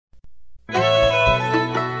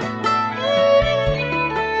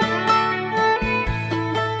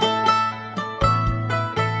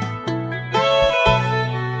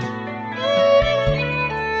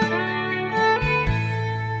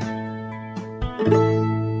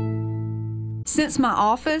Since my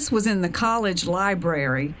office was in the college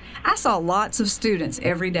library, I saw lots of students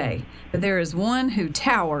every day, but there is one who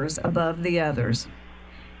towers above the others.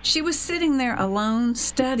 She was sitting there alone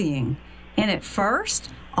studying, and at first,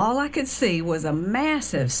 all I could see was a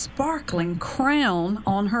massive, sparkling crown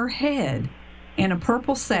on her head and a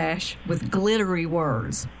purple sash with glittery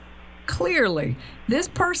words. Clearly, this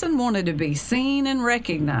person wanted to be seen and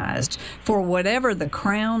recognized for whatever the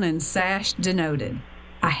crown and sash denoted.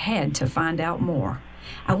 I had to find out more.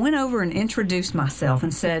 I went over and introduced myself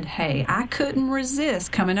and said, "Hey, I couldn't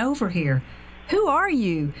resist coming over here. Who are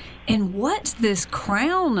you? And what's this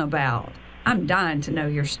crown about? I'm dying to know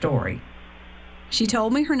your story." She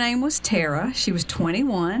told me her name was Tara. She was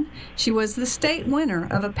 21. She was the state winner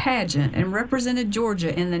of a pageant and represented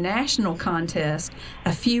Georgia in the national contest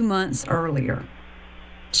a few months earlier.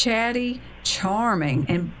 Chatty, charming,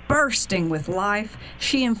 and bursting with life,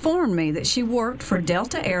 she informed me that she worked for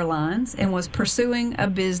Delta Airlines and was pursuing a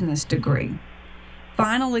business degree.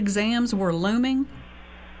 Final exams were looming,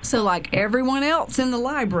 so like everyone else in the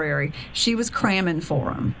library, she was cramming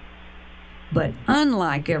for them. But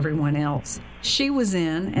unlike everyone else, she was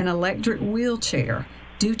in an electric wheelchair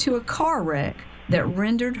due to a car wreck that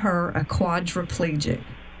rendered her a quadriplegic.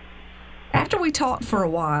 After we talked for a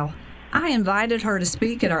while, I invited her to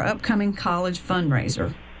speak at our upcoming college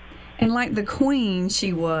fundraiser. And like the queen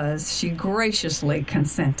she was, she graciously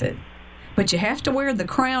consented. "But you have to wear the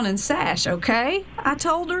crown and sash, okay?" I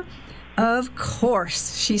told her. "Of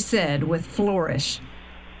course," she said with flourish.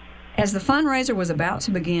 As the fundraiser was about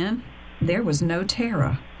to begin, there was no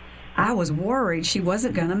Tara. I was worried she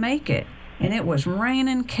wasn't going to make it, and it was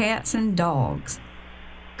raining cats and dogs.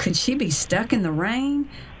 Could she be stuck in the rain,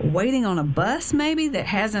 waiting on a bus maybe that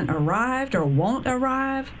hasn't arrived or won't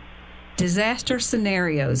arrive? Disaster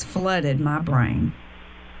scenarios flooded my brain.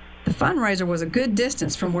 The fundraiser was a good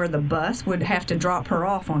distance from where the bus would have to drop her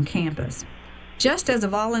off on campus. Just as a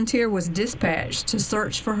volunteer was dispatched to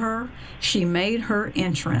search for her, she made her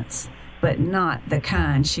entrance, but not the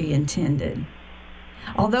kind she intended.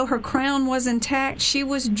 Although her crown was intact, she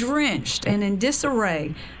was drenched and in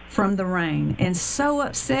disarray from the rain, and so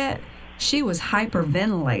upset she was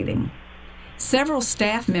hyperventilating. Several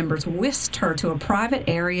staff members whisked her to a private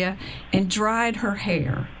area and dried her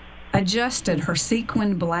hair, adjusted her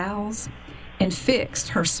sequined blouse, and fixed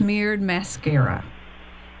her smeared mascara.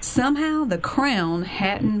 Somehow the crown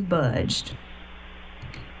hadn't budged.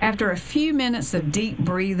 After a few minutes of deep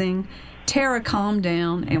breathing, Tara calmed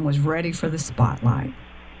down and was ready for the spotlight.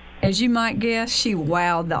 As you might guess, she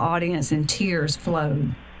wowed the audience and tears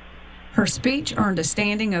flowed. Her speech earned a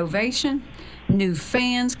standing ovation, new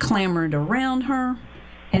fans clamored around her,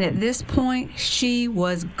 and at this point, she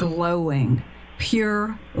was glowing,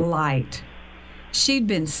 pure light. She'd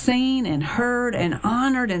been seen and heard and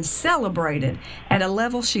honored and celebrated at a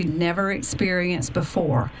level she'd never experienced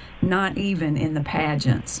before, not even in the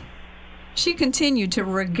pageants. She continued to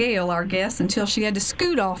regale our guests until she had to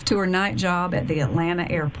scoot off to her night job at the Atlanta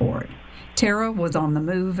airport. Tara was on the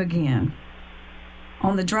move again.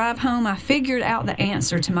 On the drive home, I figured out the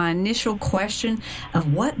answer to my initial question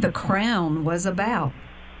of what the crown was about.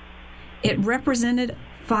 It represented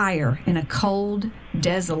fire in a cold,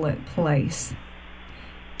 desolate place.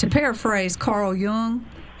 To paraphrase Carl Jung,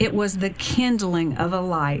 it was the kindling of a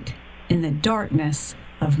light in the darkness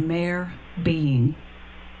of mere being.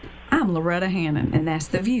 I'm Loretta Hannon, and that's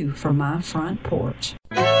The View from my front porch.